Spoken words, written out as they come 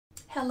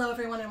Hello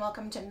everyone and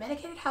welcome to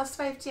Medicated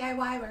Housewife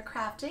DIY, where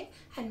crafting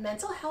and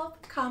mental health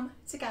come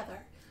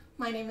together.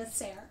 My name is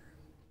Sarah.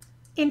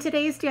 In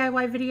today's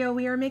DIY video,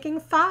 we are making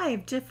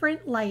 5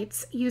 different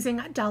lights using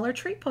Dollar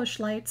Tree push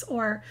lights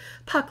or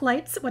puck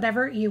lights,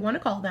 whatever you want to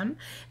call them.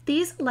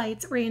 These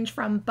lights range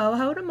from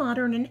boho to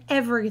modern and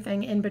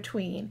everything in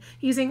between,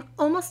 using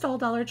almost all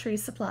Dollar Tree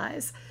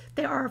supplies.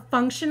 They are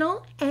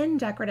functional and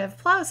decorative,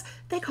 plus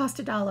they cost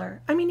 $1.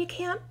 I mean, you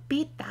can't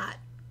beat that.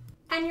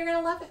 And you're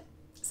gonna love it,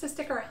 so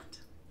stick around.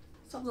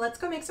 So let's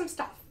go make some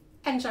stuff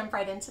and jump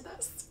right into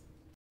this.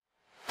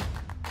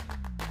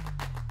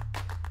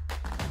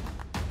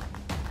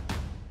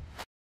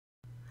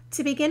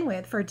 To begin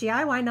with, for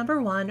DIY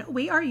number 1,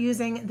 we are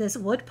using this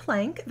wood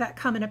plank that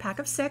come in a pack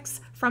of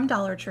 6 from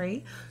Dollar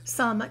Tree,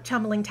 some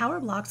Tumbling Tower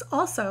Blocks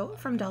also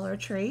from Dollar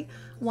Tree,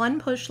 1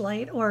 push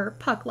light or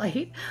puck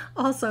light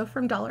also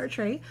from Dollar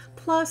Tree,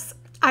 plus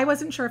I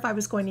wasn't sure if I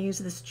was going to use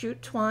this jute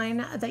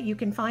twine that you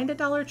can find at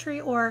Dollar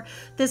Tree or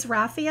this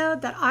raffia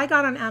that I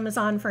got on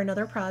Amazon for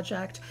another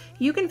project.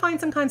 You can find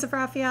some kinds of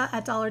raffia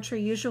at Dollar Tree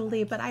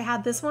usually, but I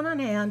had this one on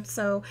hand,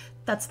 so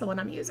that's the one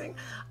I'm using.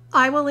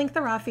 I will link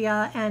the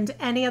raffia and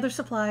any other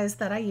supplies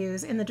that I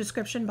use in the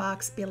description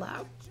box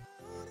below.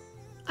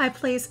 I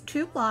place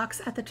 2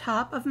 blocks at the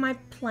top of my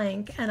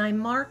plank and I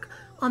mark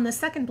on the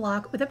second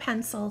block with a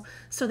pencil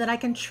so that I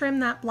can trim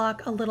that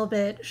block a little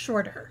bit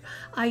shorter.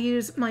 I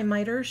use my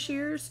miter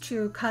shears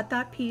to cut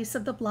that piece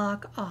of the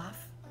block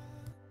off.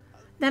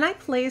 Then I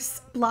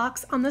place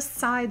blocks on the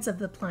sides of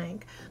the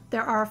plank.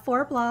 There are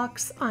 4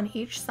 blocks on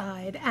each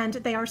side and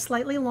they are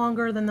slightly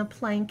longer than the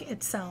plank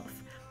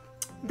itself.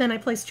 Then I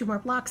place 2 more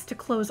blocks to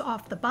close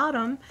off the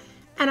bottom,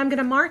 and I'm going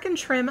to mark and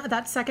trim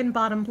that second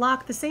bottom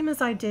block the same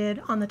as I did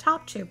on the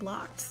top 2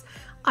 blocks.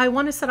 I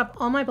want to set up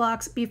all my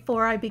blocks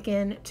before I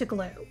begin to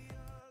glue.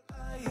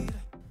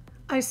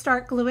 I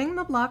start gluing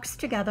the blocks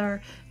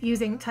together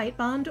using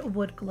Titebond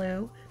wood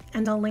glue,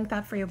 and I'll link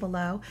that for you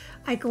below.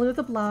 I glue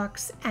the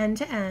blocks end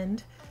to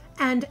end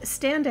and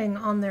standing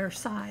on their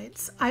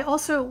sides. I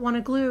also want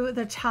to glue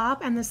the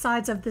top and the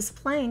sides of this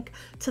plank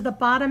to the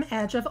bottom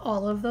edge of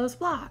all of those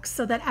blocks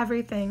so that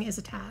everything is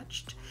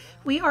attached.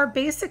 We are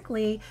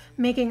basically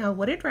making a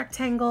wooded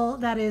rectangle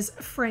that is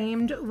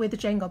framed with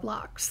Jenga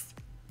blocks.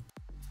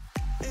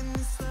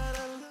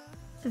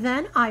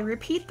 Then I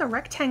repeat the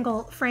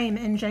rectangle frame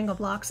in Jenga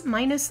blocks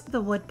minus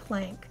the wood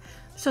plank.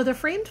 So the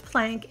framed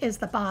plank is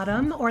the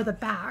bottom or the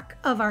back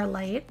of our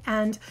light,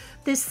 and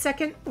this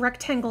second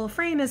rectangle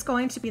frame is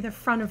going to be the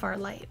front of our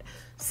light.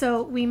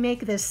 So we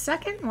make this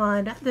second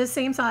one the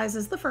same size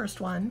as the first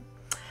one,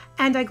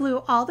 and I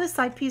glue all the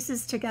side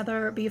pieces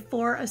together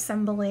before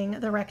assembling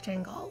the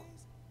rectangle.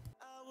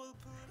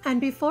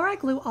 And before I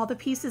glue all the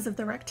pieces of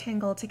the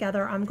rectangle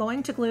together, I'm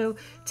going to glue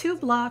 2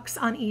 blocks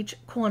on each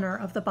corner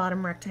of the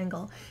bottom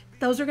rectangle.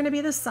 Those are going to be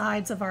the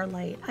sides of our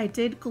light. I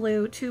did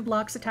glue 2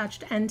 blocks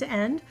attached end to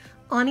end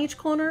on each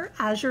corner,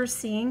 as you're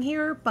seeing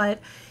here, but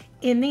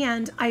in the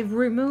end, I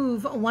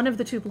remove one of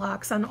the 2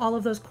 blocks on all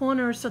of those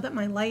corners so that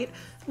my light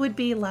would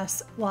be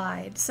less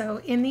wide.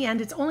 So in the end,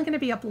 it's only going to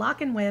be a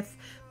block in width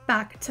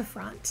back to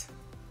front.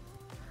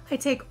 I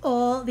take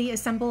all the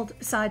assembled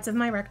sides of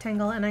my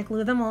rectangle and I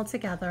glue them all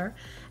together,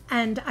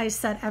 and I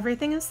set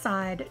everything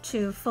aside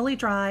to fully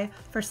dry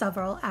for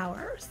several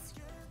hours.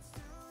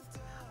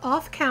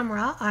 Off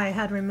camera, I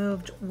had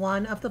removed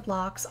one of the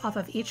blocks off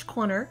of each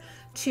corner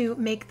to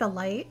make the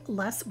light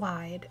less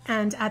wide,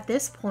 and at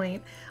this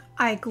point,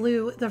 I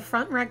glue the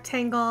front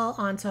rectangle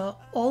onto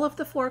all of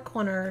the 4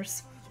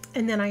 corners,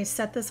 and then I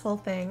set this whole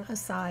thing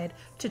aside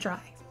to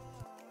dry.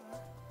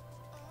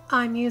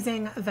 I'm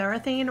using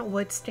Varathane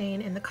wood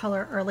stain in the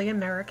color Early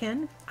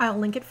American. I'll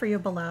link it for you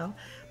below.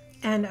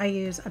 And I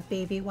use a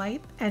baby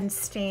wipe and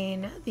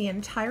stain the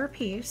entire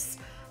piece.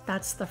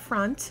 That's the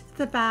front,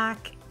 the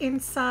back,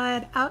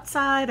 inside,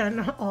 outside,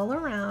 and all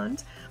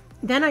around.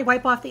 Then I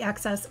wipe off the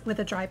excess with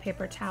a dry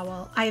paper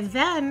towel. I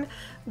then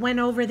went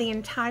over the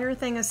entire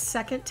thing a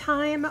second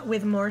time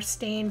with more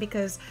stain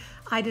because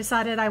I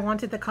decided I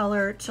wanted the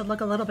color to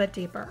look a little bit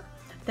deeper.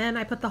 Then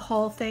I put the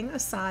whole thing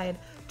aside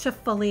to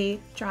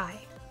fully dry.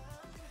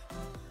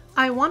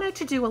 I wanted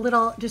to do a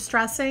little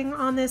distressing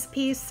on this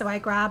piece, so I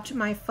grabbed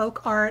my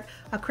folk art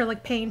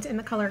acrylic paint in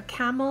the color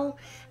Camel,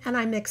 and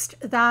I mixed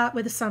that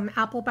with some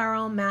apple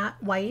barrel matte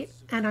white,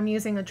 and I'm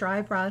using a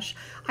dry brush.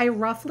 I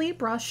roughly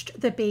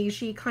brushed the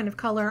beigey kind of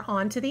color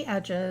onto the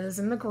edges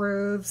and the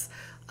grooves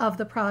of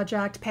the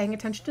project, paying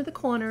attention to the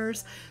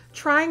corners,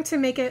 trying to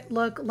make it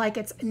look like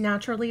it's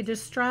naturally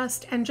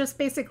distressed and just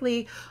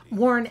basically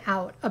worn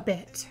out a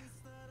bit.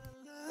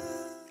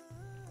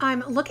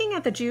 I'm looking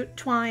at the jute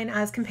twine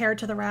as compared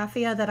to the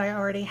raffia that I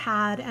already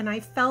had, and I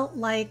felt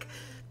like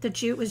the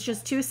jute was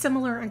just too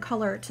similar in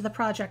color to the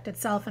project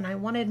itself, and I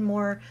wanted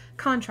more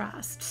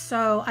contrast.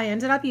 So I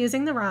ended up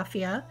using the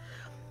raffia,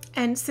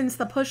 and since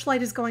the push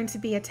light is going to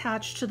be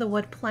attached to the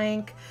wood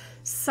plank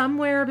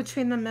somewhere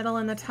between the middle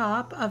and the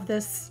top of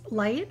this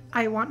light,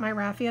 I want my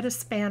raffia to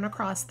span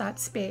across that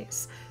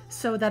space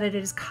so that it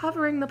is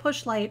covering the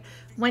push light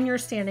when you're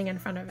standing in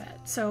front of it.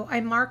 So I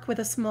mark with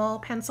a small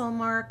pencil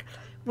mark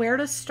where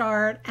to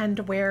start and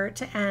where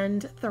to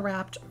end the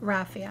wrapped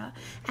raffia.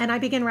 And I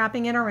begin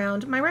wrapping it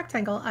around my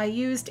rectangle. I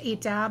used a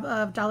dab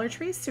of Dollar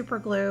Tree super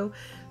glue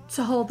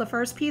to hold the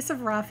first piece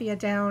of raffia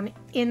down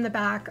in the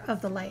back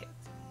of the light.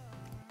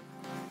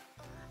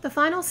 The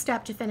final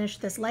step to finish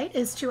this light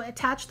is to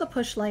attach the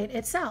push light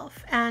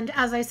itself. And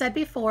as I said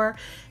before,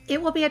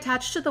 it will be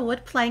attached to the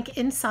wood plank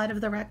inside of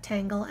the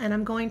rectangle, and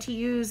I'm going to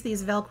use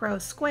these Velcro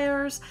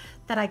squares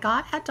that I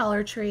got at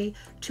Dollar Tree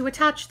to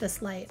attach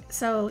this light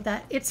so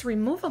that it's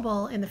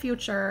removable in the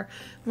future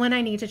when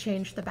I need to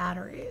change the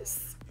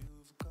batteries.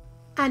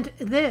 And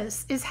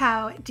this is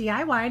how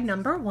DIY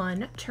number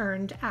 1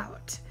 turned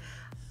out.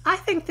 I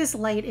think this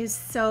light is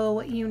so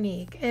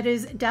unique. It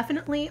is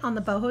definitely on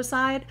the boho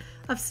side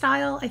of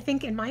style, I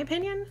think, in my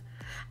opinion.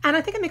 And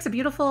I think it makes a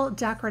beautiful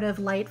decorative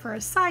light for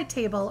a side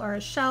table or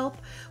a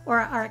shelf or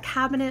a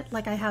cabinet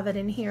like I have it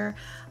in here.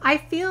 I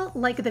feel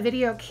like the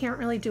video can't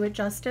really do it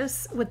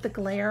justice with the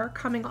glare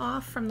coming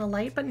off from the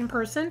light, but in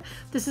person,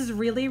 this is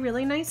really,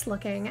 really nice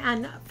looking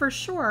and for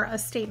sure a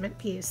statement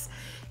piece.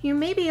 You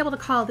may be able to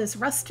call this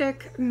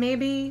rustic,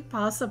 maybe,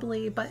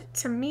 possibly, but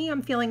to me,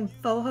 I'm feeling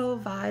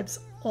boho vibes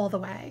all the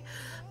way.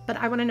 But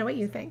I want to know what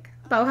you think.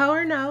 Boho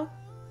or no?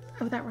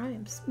 Oh, that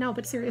rhymes. No,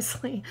 but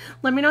seriously,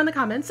 let me know in the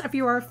comments if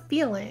you are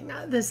feeling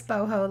this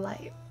boho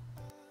light.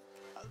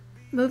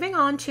 Moving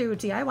on to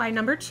DIY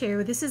number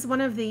 2, this is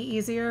one of the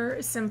easier,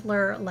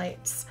 simpler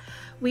lights.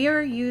 We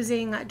are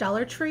using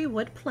Dollar Tree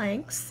wood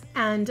planks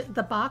and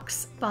the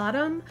box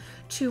bottom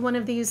to one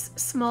of these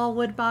small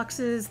wood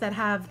boxes that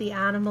have the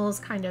animals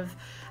kind of,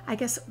 I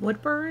guess,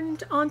 wood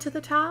burned onto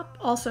the top,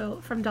 also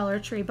from Dollar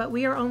Tree, but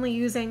we are only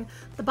using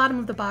the bottom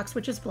of the box,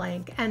 which is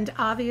blank. And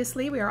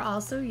obviously we are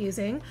also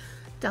using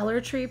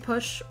Dollar Tree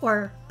push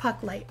or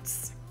puck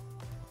lights.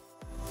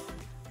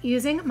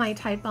 Using my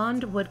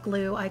Titebond wood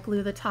glue, I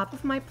glue the top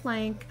of my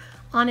plank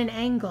on an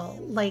angle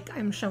like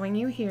I'm showing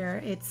you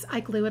here. I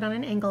glue it on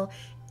an angle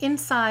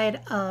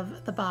inside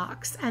of the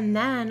box, and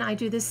then I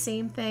do the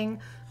same thing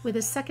with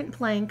a second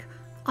plank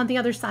on the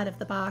other side of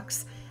the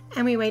box,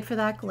 and we wait for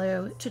that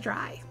glue to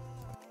dry.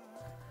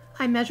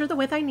 I measure the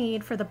width I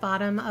need for the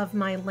bottom of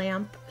my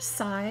lamp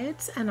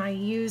sides, and I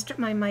used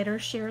my miter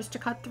shears to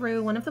cut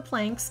through one of the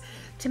planks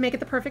to make it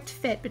the perfect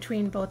fit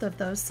between both of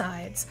those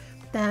sides.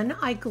 Then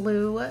I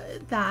glue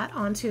that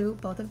onto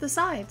both of the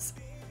sides.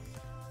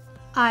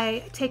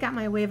 I take out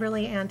my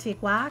Waverly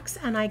Antique Wax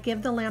and I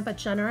give the lamp a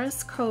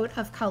generous coat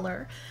of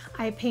color.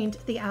 I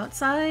paint the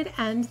outside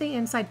and the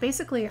inside.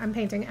 Basically, I'm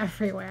painting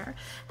everywhere.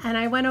 And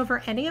I went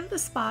over any of the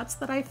spots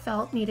that I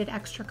felt needed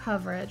extra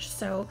coverage.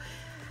 So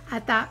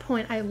at that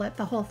point, I let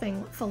the whole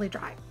thing fully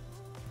dry.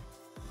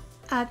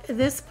 At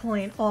this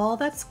point, all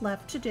that's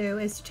left to do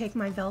is to take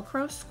my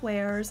Velcro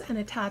squares and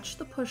attach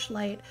the push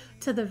light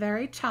to the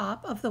very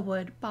top of the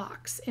wood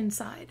box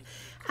inside.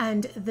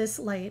 And this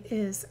light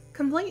is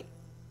complete.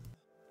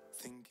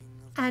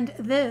 And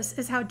this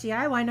is how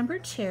DIY number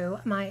 2,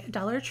 my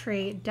Dollar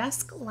Tree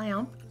desk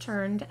lamp,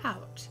 turned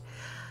out.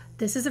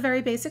 This is a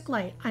very basic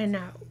light, I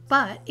know,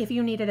 but if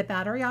you needed a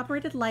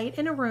battery-operated light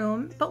in a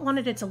room but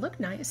wanted it to look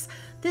nice,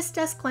 this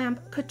desk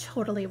lamp could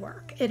totally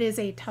work. It is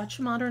a touch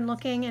modern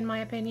looking, in my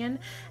opinion,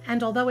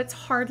 and although it's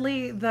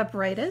hardly the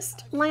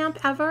brightest lamp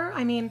ever,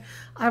 I mean,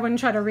 I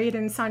wouldn't try to read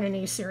and sign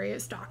any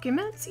serious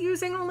documents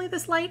using only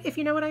this light, if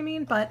you know what I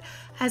mean, but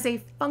as a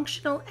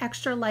functional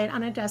extra light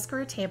on a desk or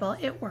a table,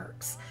 it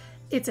works.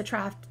 It's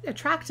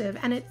attractive,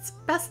 and it's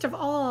best of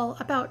all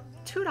about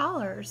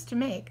 $2 to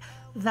make.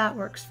 That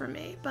works for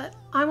me, but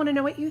I want to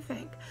know what you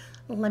think.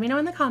 Let me know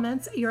in the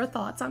comments your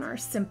thoughts on our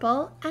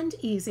simple and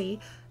easy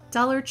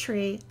Dollar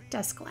Tree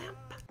desk lamp.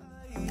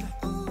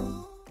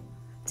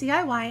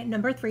 DIY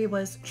number 3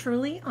 was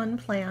truly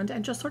unplanned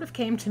and just sort of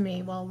came to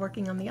me while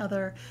working on the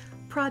other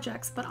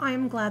projects, but I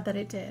am glad that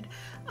it did.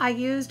 I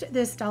used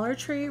this Dollar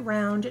Tree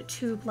round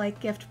tube-like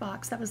gift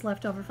box that was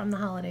left over from the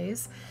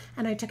holidays,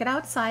 and I took it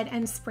outside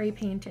and spray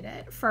painted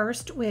it.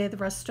 First with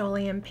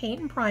Rust-Oleum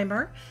paint and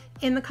primer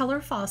in the color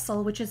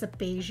Fossil, which is a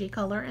beigey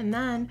color, and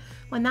then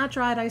when that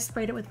dried, I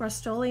sprayed it with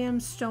Rust-Oleum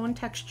stone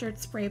textured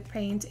spray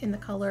paint in the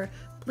color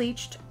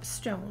Bleached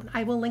Stone.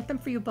 I will link them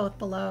for you both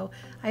below.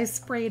 I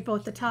sprayed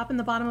both the top and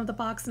the bottom of the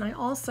box, and I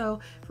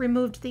also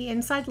removed the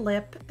inside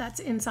lip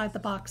that's inside the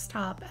box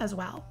top as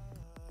well.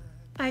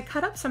 I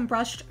cut up some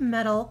brushed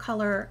metal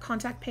color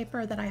contact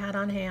paper that I had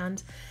on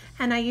hand,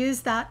 and I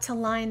used that to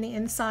line the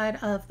inside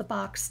of the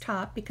box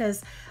top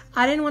because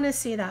I didn't want to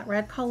see that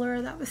red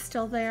color that was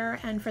still there.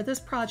 And for this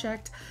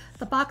project,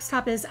 the box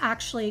top is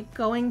actually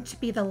going to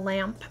be the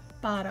lamp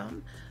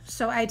bottom.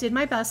 So I did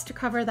my best to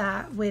cover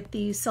that with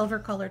the silver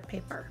colored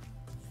paper.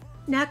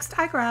 Next,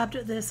 I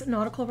grabbed this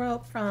nautical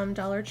rope from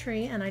Dollar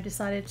Tree and I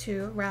decided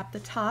to wrap the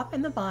top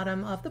and the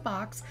bottom of the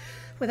box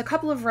with a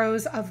couple of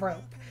rows of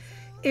rope.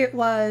 It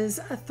was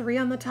 3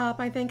 on the top,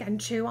 I think,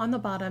 and 2 on the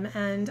bottom,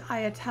 and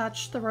I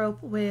attached the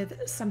rope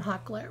with some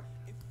hot glue.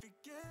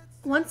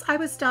 Once I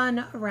was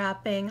done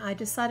wrapping, I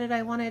decided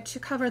I wanted to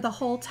cover the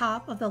whole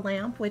top of the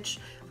lamp, which,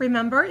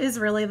 remember, is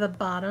really the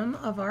bottom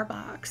of our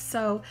box.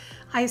 So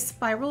I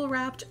spiral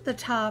wrapped the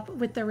top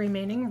with the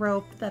remaining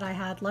rope that I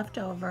had left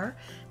over,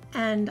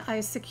 and I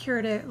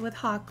secured it with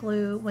hot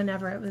glue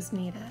whenever it was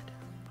needed.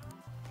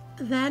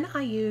 Then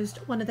I used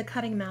one of the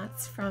cutting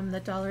mats from the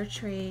Dollar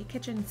Tree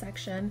kitchen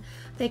section.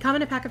 They come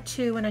in a pack of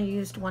 2 and I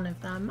used one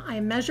of them. I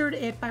measured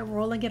it by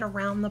rolling it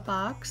around the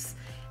box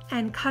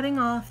and cutting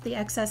off the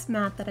excess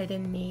mat that I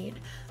didn't need.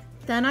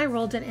 Then I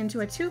rolled it into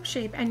a tube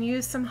shape and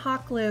used some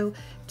hot glue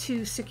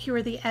to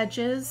secure the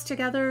edges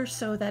together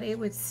so that it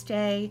would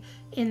stay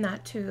in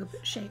that tube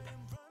shape.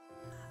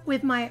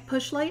 With my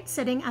push light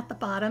sitting at the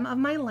bottom of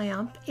my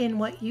lamp in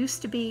what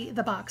used to be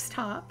the box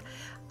top,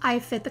 I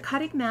fit the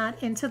cutting mat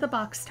into the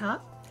box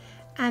top,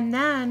 and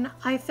then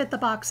I fit the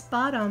box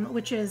bottom,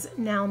 which is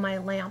now my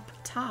lamp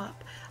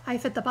top. I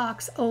fit the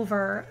box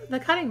over the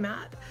cutting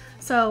mat.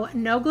 So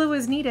no glue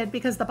is needed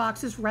because the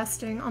box is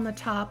resting on the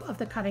top of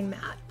the cutting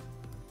mat.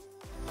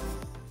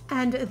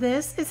 And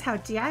this is how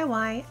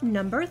DIY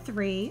number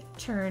 3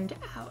 turned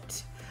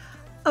out.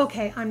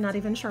 Okay, I'm not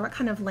even sure what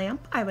kind of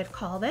lamp I would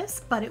call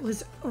this, but it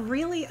was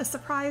really a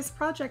surprise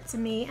project to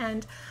me,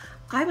 and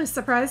I was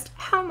surprised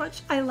how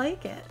much I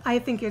like it. I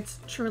think it's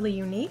truly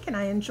unique and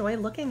I enjoy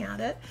looking at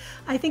it.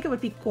 I think it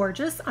would be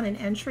gorgeous on an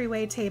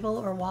entryway table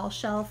or wall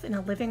shelf in a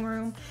living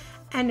room.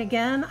 And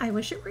again, I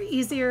wish it were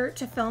easier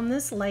to film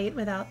this light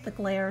without the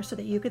glare so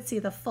that you could see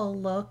the full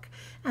look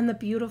and the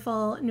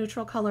beautiful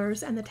neutral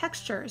colors and the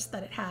textures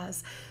that it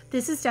has.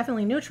 This is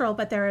definitely neutral,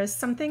 but there is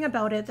something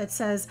about it that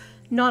says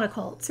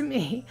Nautical to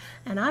me,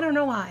 and I don't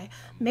know why.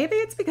 Maybe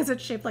it's because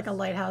it's shaped like a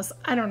lighthouse,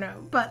 I don't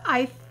know, but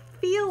I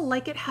feel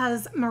like it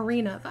has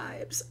marina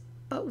vibes.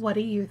 But what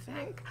do you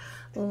think?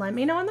 Let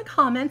me know in the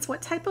comments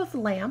what type of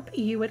lamp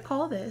you would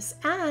call this,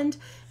 and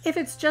if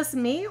it's just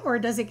me or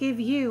does it give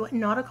you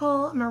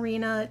nautical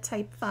marina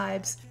type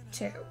vibes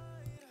too.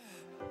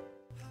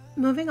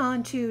 Moving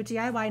on to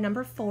DIY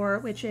number 4,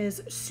 which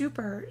is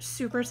super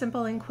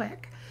simple and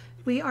quick.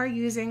 We are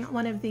using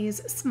one of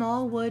these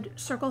small wood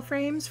circle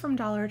frames from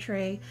Dollar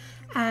Tree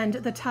and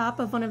the top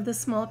of one of the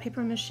small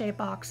paper mache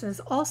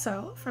boxes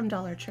also from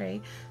Dollar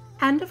Tree,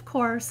 and of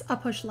course a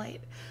push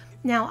light.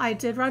 Now I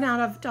did run out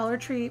of Dollar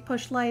Tree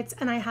push lights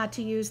and I had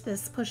to use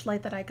this push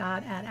light that I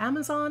got at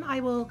Amazon.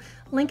 I will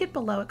link it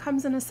below. It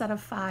comes in a set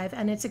of 5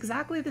 and it's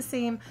exactly the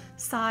same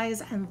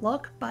size and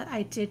look, but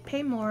I did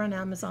pay more on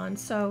Amazon.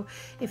 So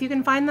if you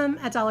can find them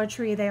at Dollar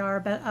Tree, they are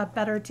a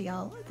better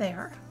deal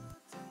there.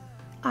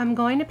 I'm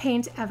going to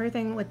paint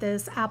everything with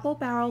this Apple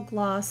Barrel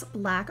Gloss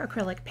black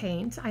acrylic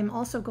paint. I'm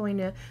also going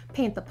to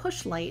paint the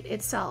push light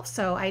itself.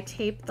 So I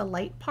taped the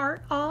light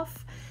part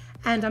off,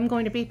 and I'm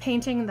going to be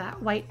painting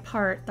that white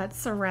part that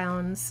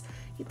surrounds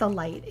the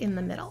light in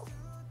the middle.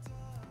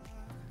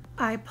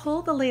 I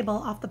pulled the label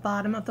off the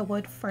bottom of the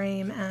wood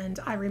frame and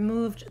I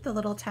removed the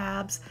little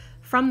tabs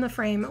from the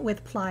frame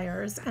with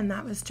pliers, and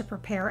that was to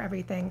prepare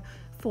everything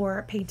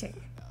for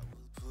painting.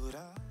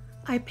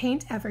 I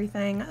paint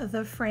everything,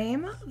 the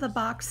frame, the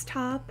box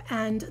top,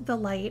 and the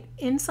light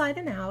inside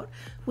and out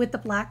with the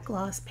black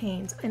gloss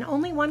paint, and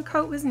only 1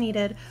 coat was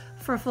needed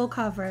for full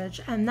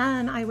coverage, and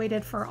then I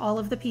waited for all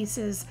of the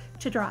pieces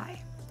to dry.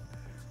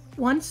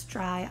 Once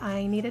dry,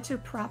 I needed to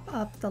prop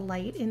up the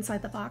light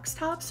inside the box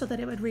top so that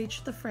it would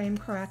reach the frame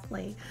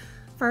correctly.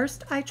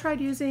 First, I tried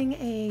using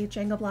a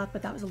Jenga block,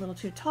 but that was a little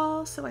too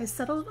tall, so I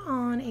settled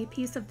on a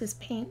piece of this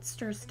paint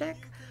stir stick,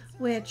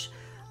 which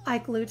I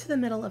glued to the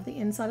middle of the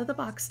inside of the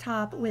box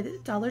top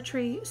with Dollar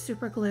Tree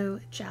super glue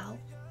gel.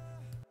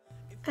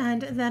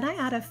 And then I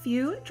add a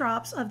few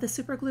drops of the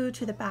super glue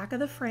to the back of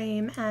the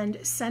frame and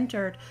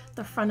centered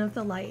the front of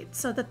the light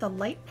so that the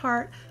light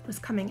part was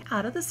coming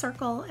out of the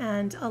circle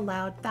and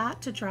allowed that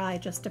to dry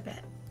just a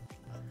bit.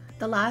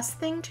 The last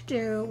thing to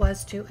do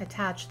was to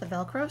attach the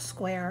Velcro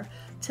square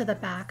to the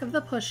back of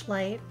the push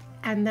light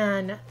and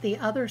then the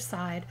other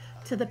side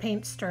to the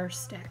paint stir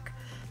stick.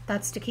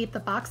 That's to keep the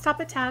box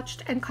top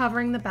attached and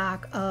covering the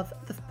back of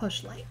the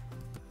push light.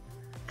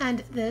 And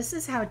this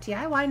is how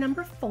DIY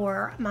number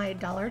 4, my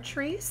Dollar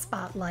Tree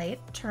spotlight,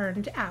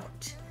 turned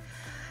out.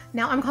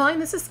 Now I'm calling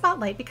this a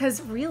spotlight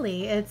because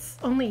really it's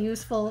only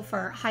useful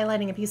for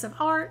highlighting a piece of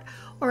art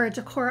or a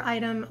decor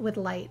item with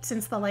light.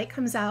 Since the light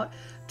comes out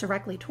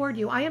directly toward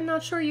you, I am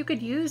not sure you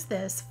could use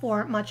this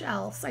for much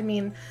else. I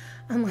mean,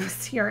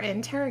 unless you're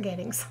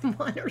interrogating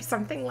someone or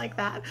something like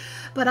that.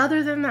 But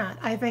other than that,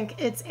 I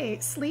think it's a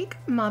sleek,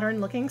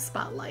 modern looking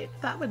spotlight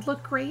that would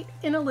look great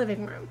in a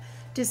living room,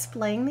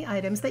 displaying the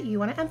items that you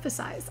want to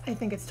emphasize. I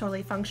think it's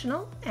totally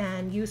functional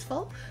and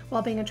useful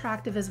while being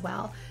attractive as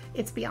well.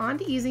 It's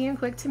beyond easy and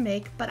quick to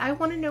make, but I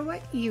want to know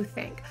what you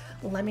think.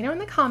 Let me know in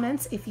the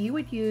comments if you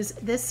would use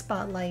this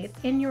spotlight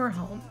in your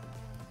home.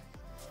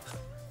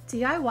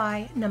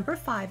 DIY number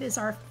 5 is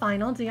our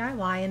final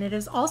DIY, and it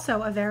is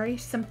also a very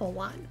simple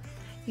one.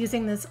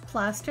 Using this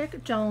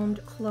plastic domed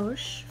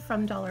cloche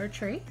from Dollar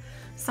Tree.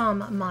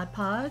 some Mod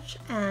Podge,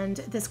 and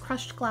this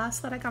crushed glass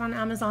that I got on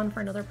Amazon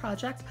for another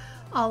project.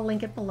 I'll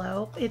link it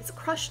below. It's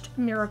crushed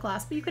mirror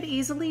glass, but you could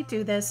easily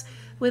do this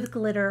with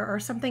glitter or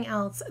something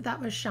else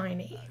that was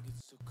shiny.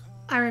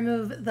 I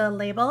remove the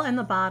label and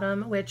the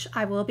bottom, which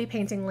I will be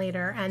painting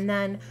later, and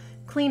then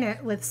clean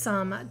it with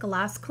some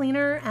glass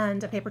cleaner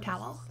and a paper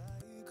towel.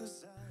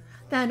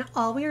 Then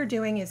all we are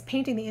doing is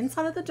painting the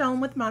inside of the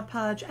dome with Mod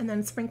Podge and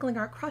then sprinkling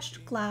our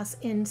crushed glass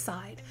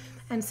inside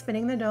and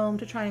spinning the dome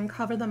to try and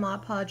cover the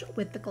Mod Podge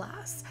with the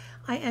glass.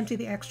 I empty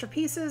the extra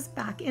pieces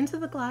back into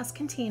the glass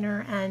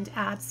container and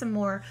add some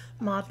more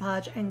Mod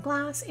Podge and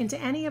glass into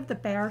any of the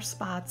bare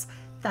spots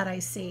that I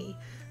see.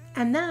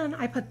 And then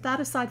I put that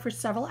aside for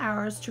several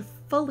hours to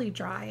fully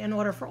dry in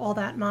order for all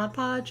that Mod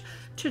Podge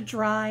to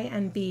dry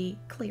and be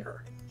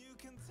clear.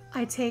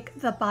 I take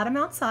the bottom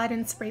outside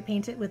and spray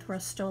paint it with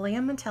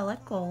Rust-Oleum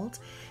Metallic Gold,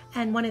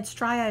 and when it's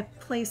dry I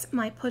place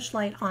my push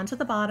light onto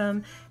the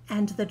bottom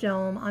and the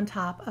dome on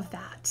top of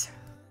that.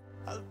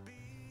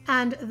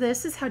 And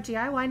this is how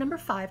DIY number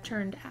 5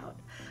 turned out.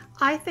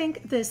 I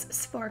think this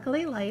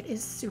sparkly light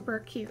is super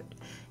cute.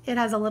 It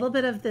has a little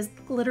bit of this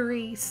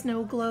glittery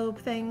snow globe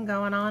thing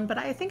going on, but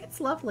I think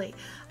it's lovely.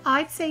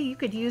 I'd say you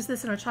could use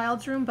this in a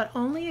child's room, but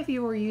only if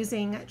you were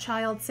using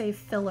child-safe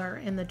filler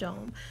in the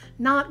dome,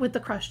 not with the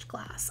crushed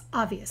glass,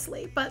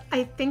 obviously. But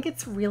I think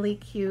it's really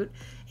cute.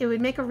 It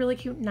would make a really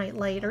cute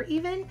nightlight, or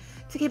even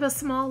to keep a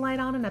small light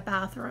on in a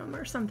bathroom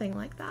or something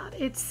like that.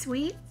 It's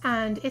sweet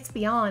and it's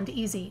beyond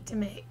easy to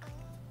make.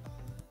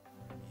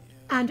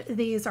 And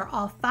these are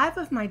all 5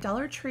 of my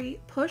Dollar Tree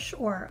push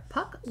or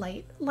puck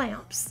light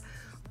lamps.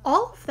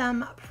 All of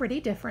them pretty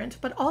different,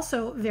 but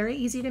also very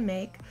easy to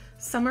make.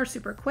 Some are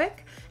super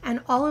quick,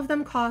 and all of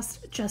them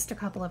cost just a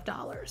couple of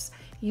dollars.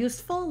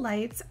 Useful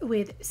lights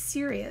with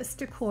serious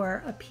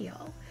decor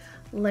appeal.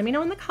 Let me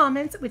know in the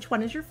comments which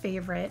one is your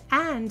favorite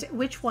and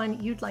which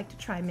one you'd like to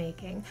try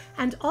making.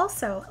 And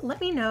also let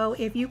me know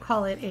if you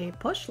call it a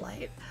push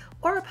light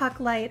or a puck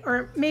light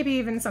or maybe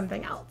even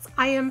something else.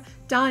 I am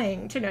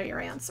dying to know your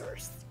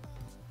answers.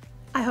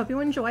 I hope you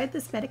enjoyed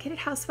this Medicated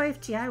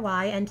Housewife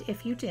DIY, and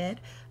if you did,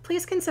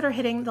 please consider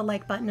hitting the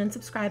like button and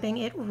subscribing.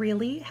 It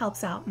really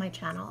helps out my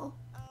channel.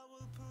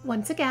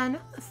 Once again,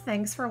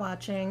 thanks for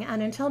watching,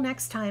 and until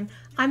next time,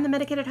 I'm the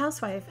Medicated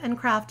Housewife, and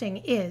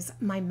crafting is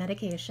my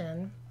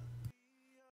medication.